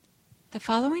The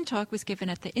following talk was given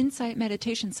at the Insight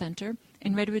Meditation Center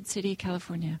in Redwood City,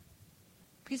 California.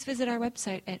 Please visit our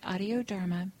website at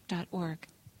audiodharma.org.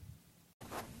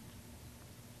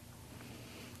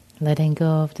 Letting go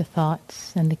of the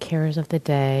thoughts and the cares of the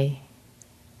day,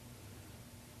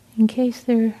 in case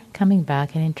they're coming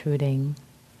back and intruding.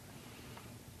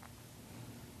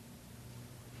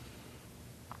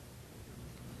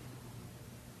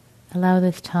 Allow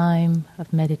this time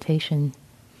of meditation,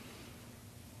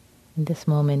 in this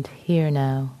moment, here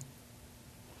now,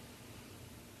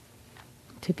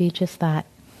 to be just that,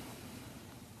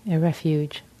 a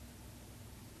refuge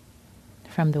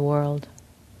from the world.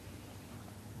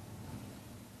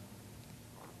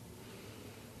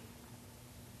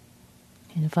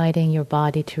 Inviting your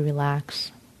body to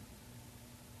relax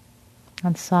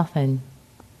and soften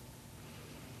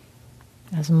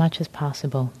as much as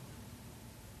possible.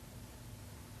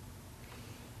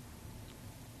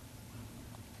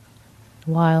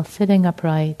 While sitting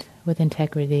upright with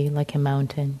integrity like a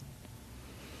mountain,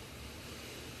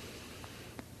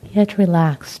 yet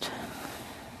relaxed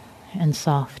and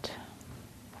soft.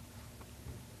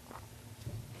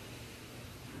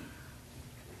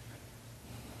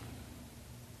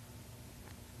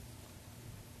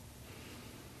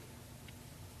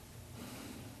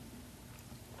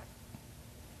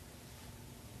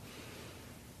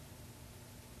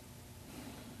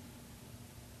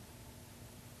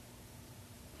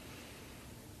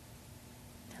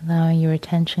 Allowing your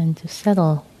attention to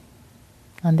settle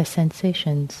on the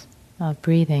sensations of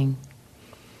breathing.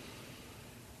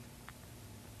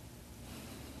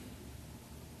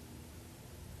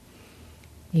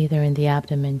 Either in the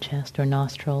abdomen, chest, or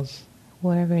nostrils,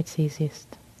 wherever it's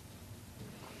easiest.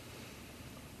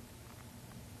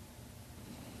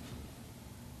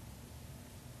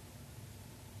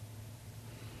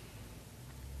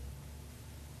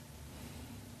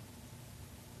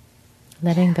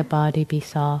 Letting the body be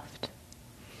soft,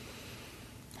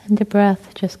 and the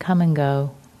breath just come and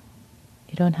go.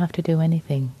 You don't have to do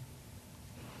anything.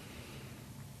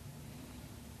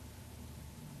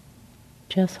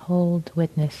 Just hold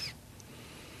witness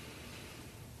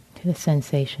to the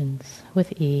sensations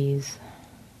with ease.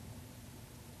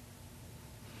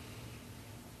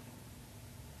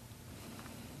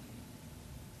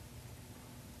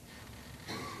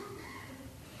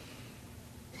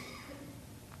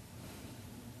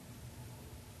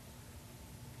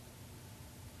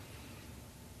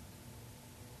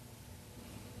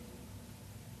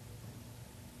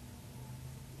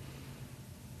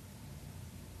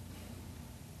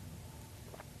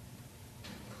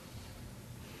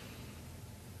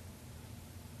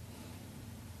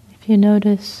 If you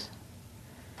notice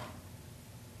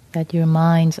that your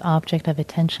mind's object of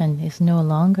attention is no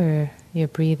longer your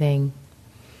breathing,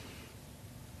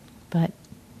 but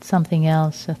something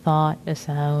else, a thought, a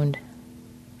sound,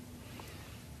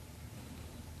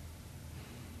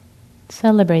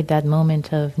 celebrate that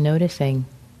moment of noticing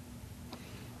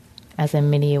as a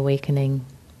mini awakening,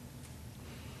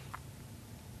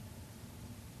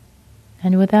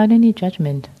 and without any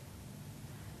judgment,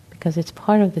 because it's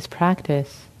part of this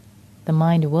practice. The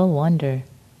mind will wander.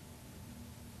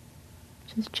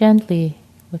 Just gently,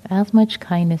 with as much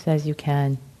kindness as you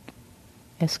can,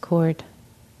 escort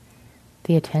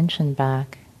the attention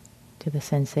back to the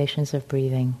sensations of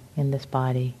breathing in this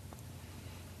body.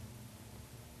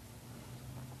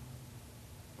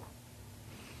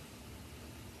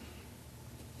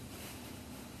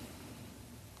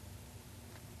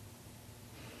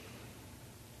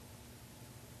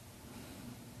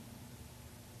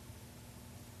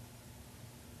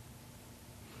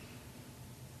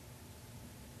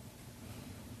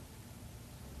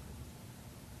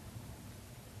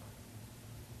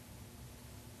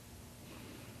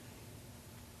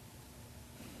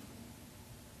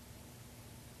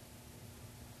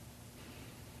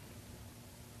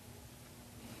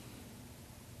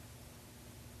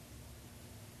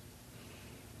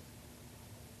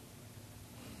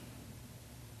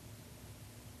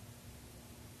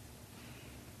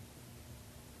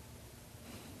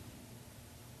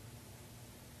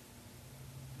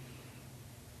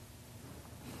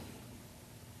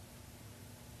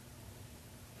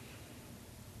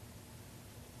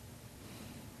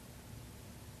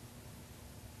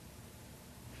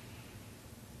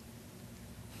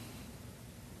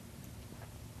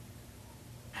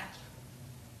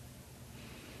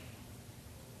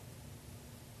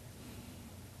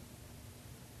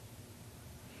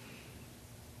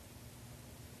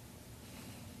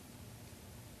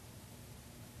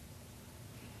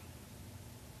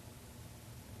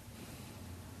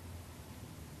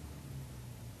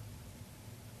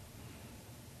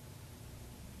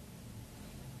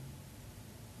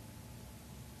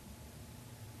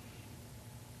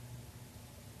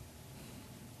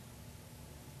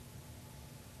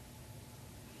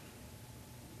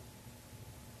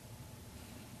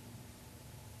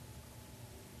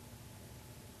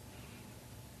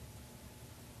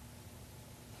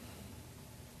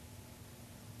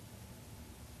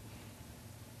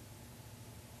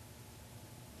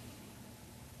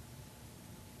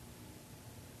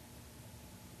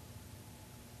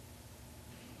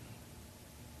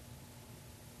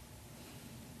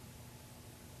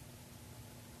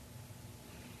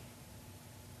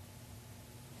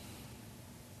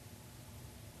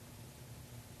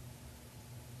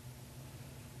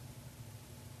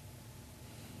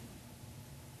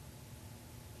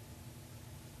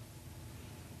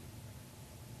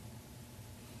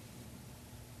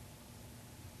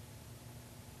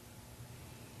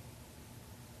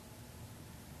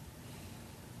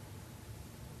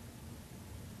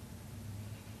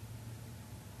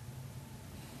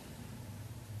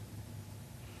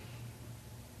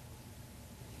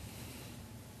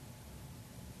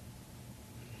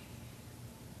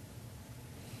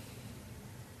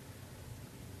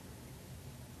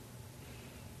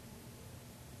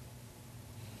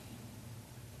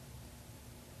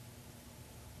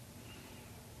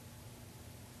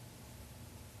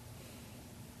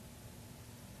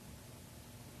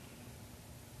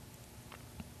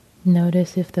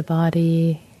 Notice if the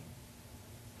body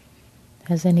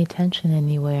has any tension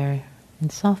anywhere,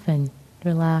 and soften,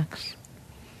 relax.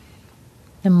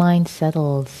 The mind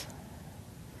settles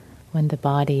when the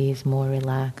body is more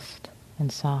relaxed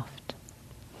and soft.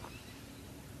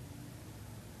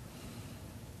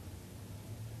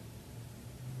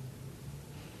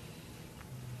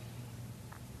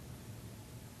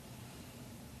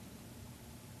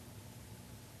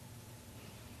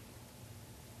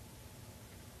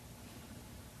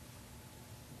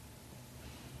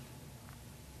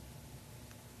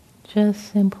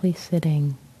 Just simply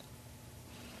sitting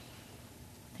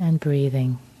and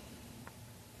breathing.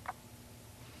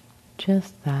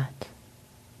 Just that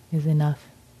is enough.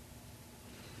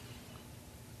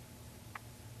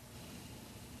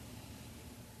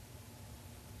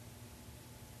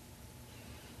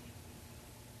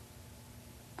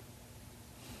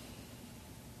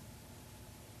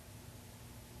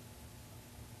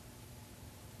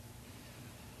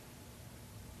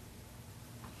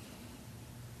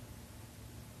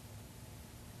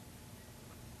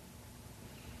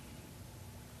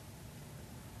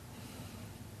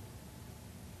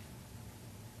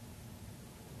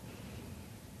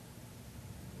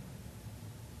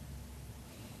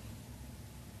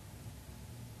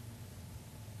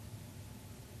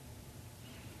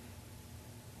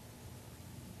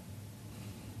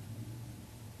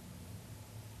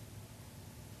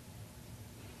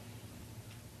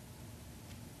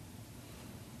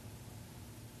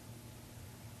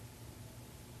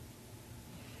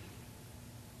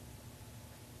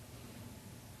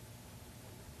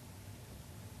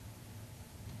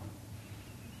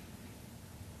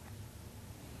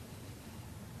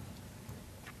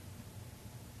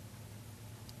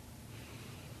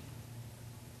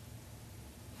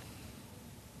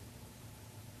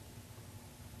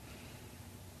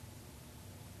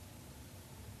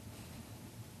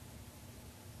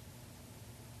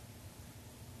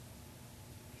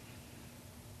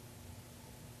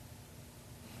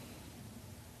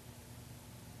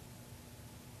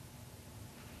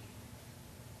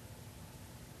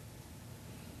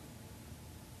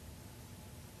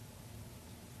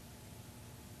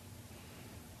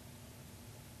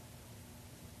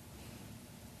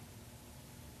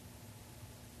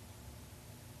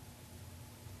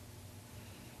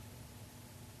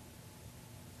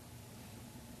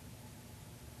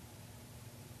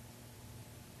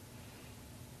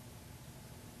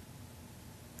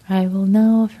 I will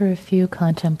now offer a few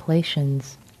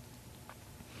contemplations.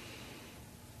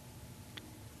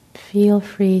 Feel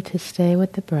free to stay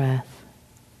with the breath,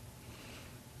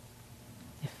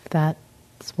 if that's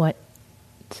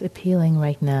what's appealing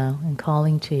right now and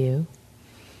calling to you.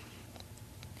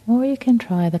 Or you can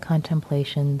try the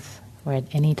contemplations, or at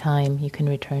any time you can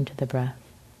return to the breath.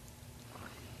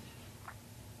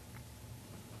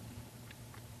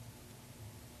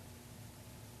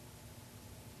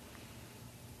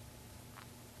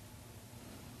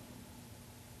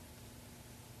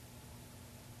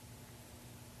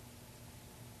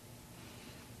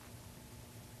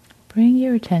 Bring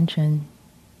your attention,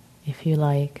 if you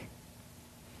like,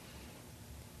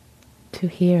 to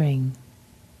hearing,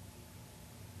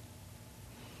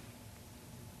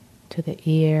 to the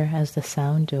ear as the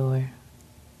sound door.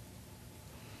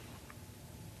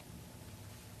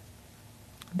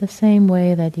 The same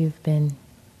way that you've been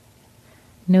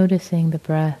noticing the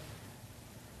breath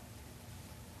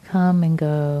come and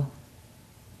go,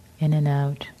 in and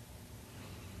out,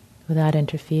 without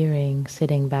interfering,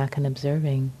 sitting back and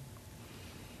observing.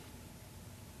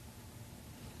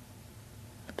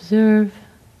 Observe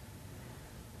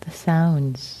the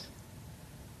sounds,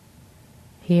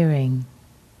 hearing,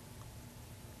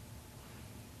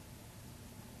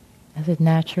 as it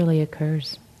naturally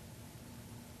occurs.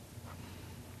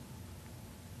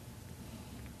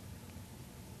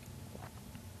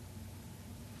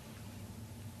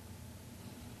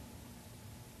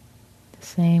 The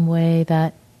same way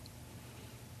that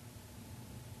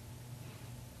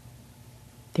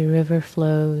the river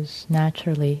flows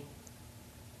naturally,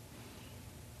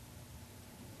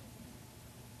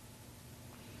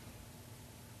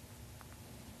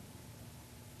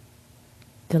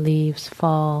 the leaves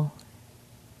fall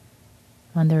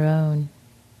on their own.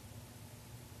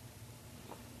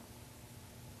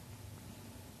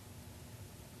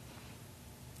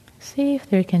 See if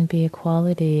there can be a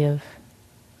quality of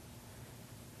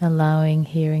allowing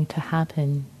hearing to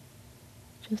happen,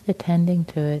 just attending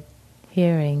to it,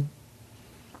 hearing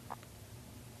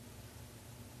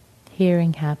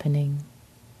happening,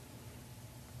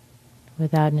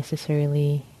 without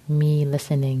necessarily me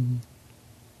listening.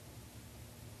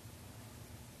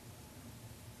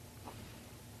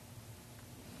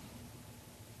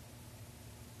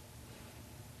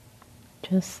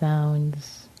 just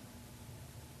sounds.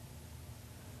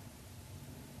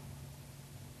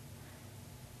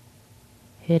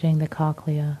 Hitting the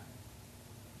cochlea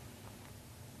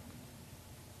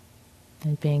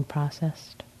and being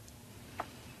processed.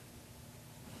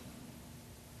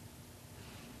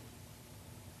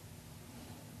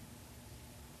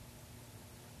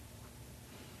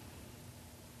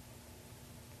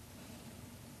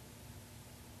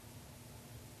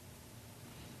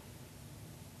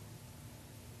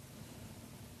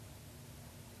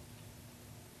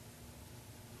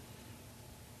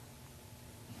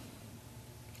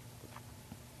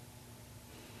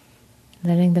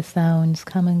 Letting the sounds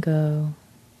come and go,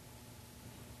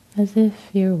 as if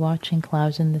you're watching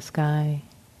clouds in the sky.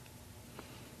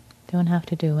 Don't have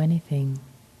to do anything.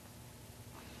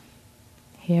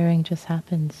 Hearing just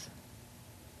happens.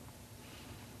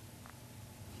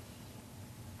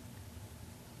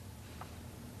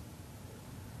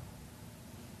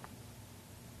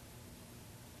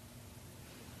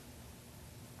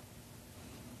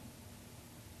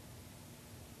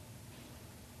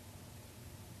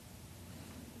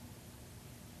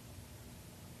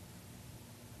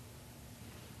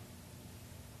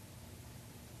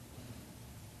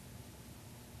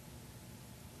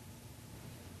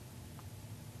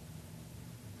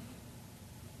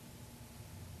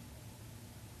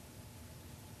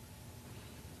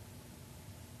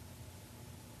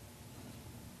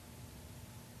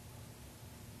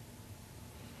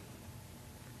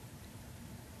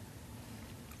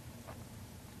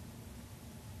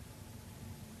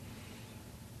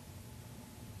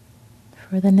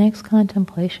 For the next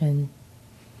contemplation,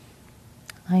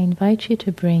 I invite you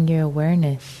to bring your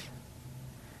awareness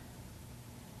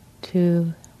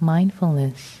to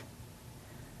mindfulness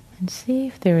and see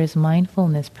if there is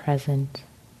mindfulness present,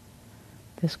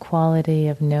 this quality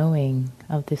of knowing,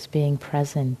 of this being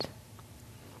present.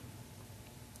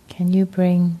 Can you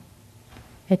bring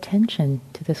attention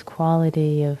to this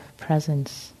quality of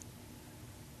presence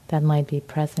that might be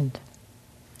present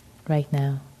right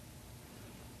now?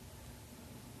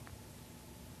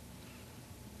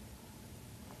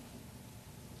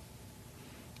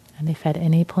 And if at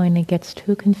any point it gets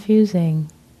too confusing,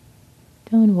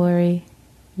 don't worry.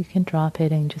 You can drop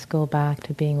it and just go back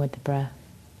to being with the breath.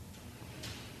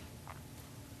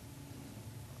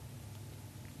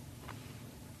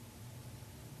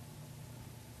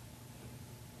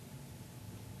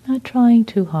 Not trying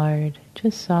too hard,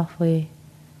 just softly.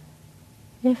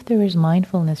 If there is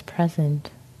mindfulness present,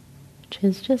 which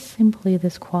is just simply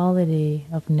this quality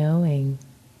of knowing,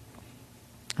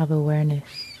 of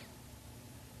awareness,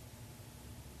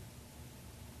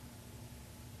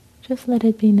 just let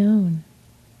it be known.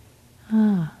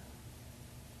 Ah,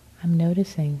 I'm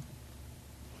noticing.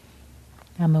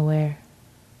 I'm aware.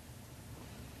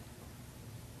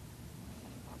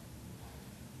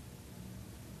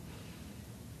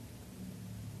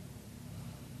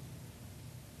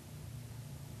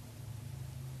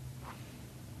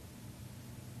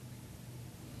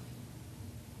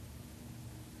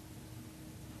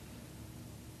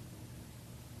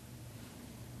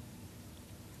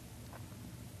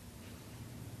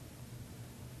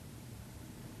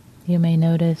 You may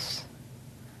notice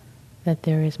that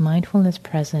there is mindfulness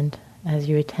present as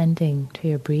you're attending to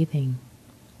your breathing.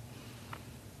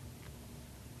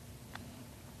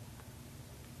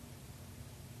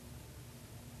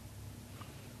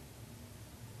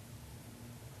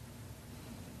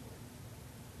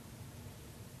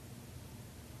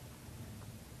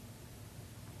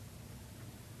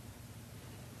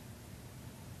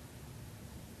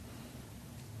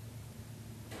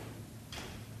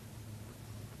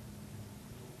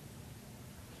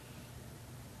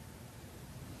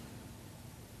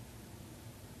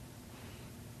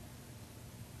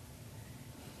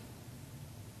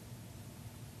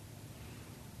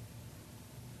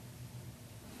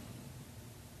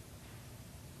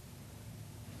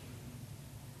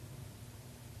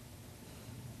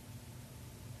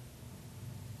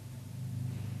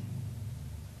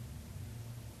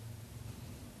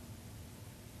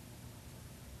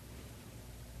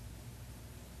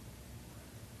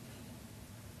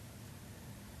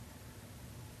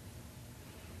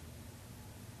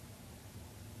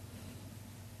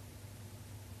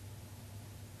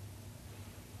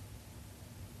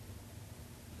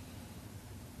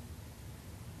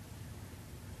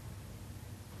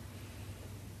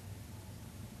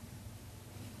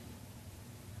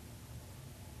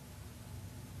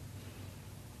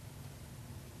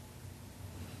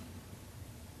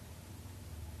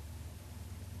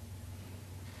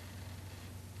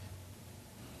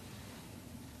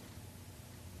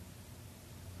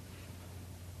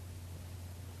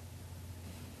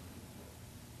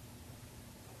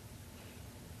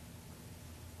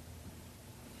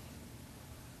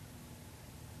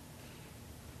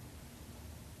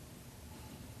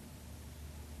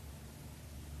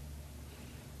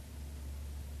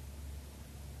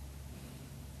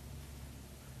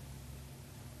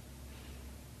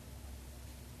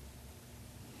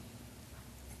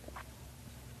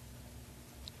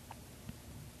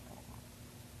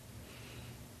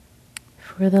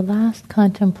 For the last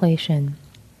contemplation,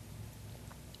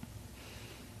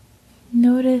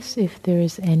 notice if there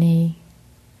is any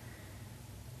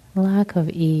lack of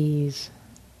ease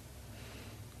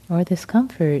or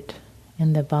discomfort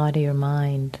in the body or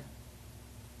mind.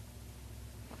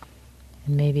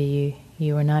 And maybe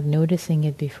you were not noticing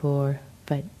it before,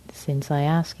 but since I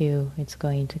ask you, it's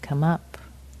going to come up.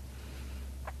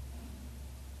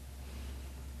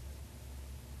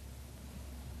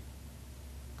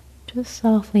 Just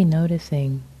softly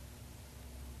noticing.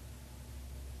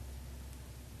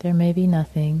 There may be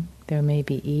nothing, there may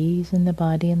be ease in the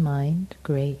body and mind,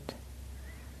 great.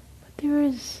 But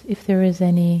if there is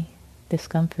any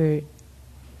discomfort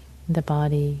in the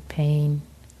body, pain,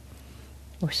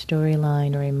 or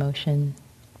storyline or emotion,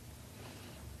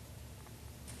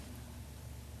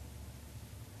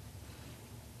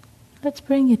 let's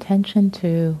bring attention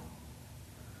to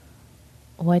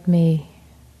what may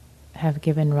have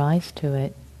given rise to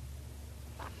it.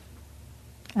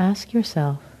 Ask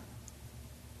yourself,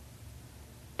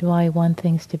 do I want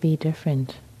things to be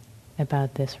different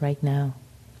about this right now?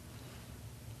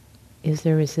 Is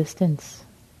there resistance?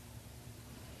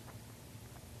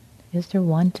 Is there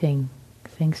wanting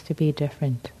things to be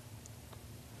different?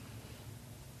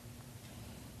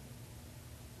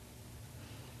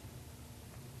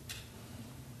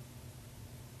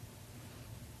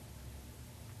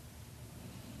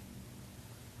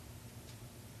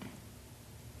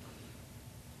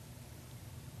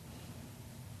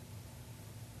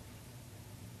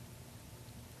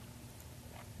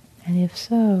 And if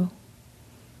so,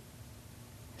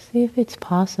 see if it's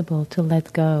possible to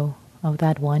let go of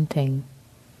that wanting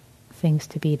things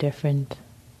to be different,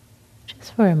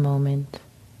 just for a moment,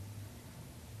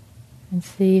 and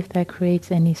see if that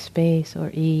creates any space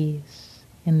or ease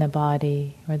in the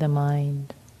body or the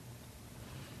mind.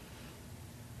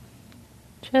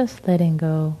 Just letting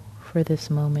go for this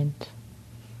moment,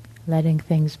 letting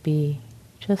things be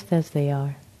just as they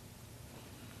are.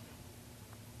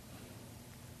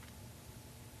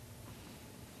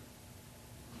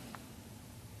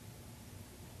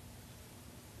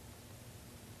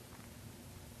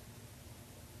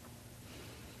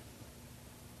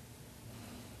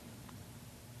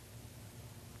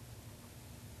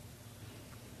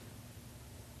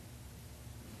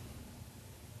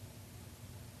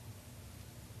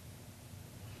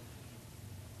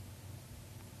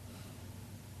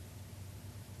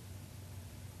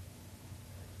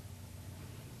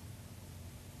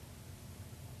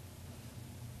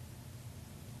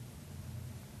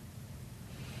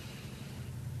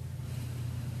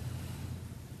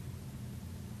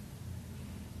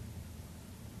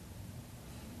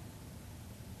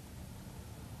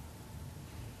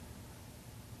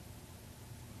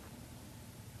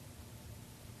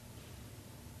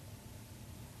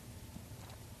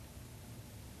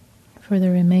 For the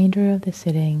remainder of the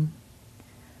sitting,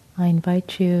 I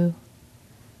invite you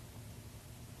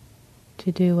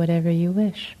to do whatever you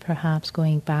wish, perhaps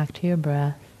going back to your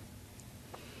breath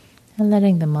and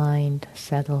letting the mind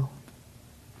settle.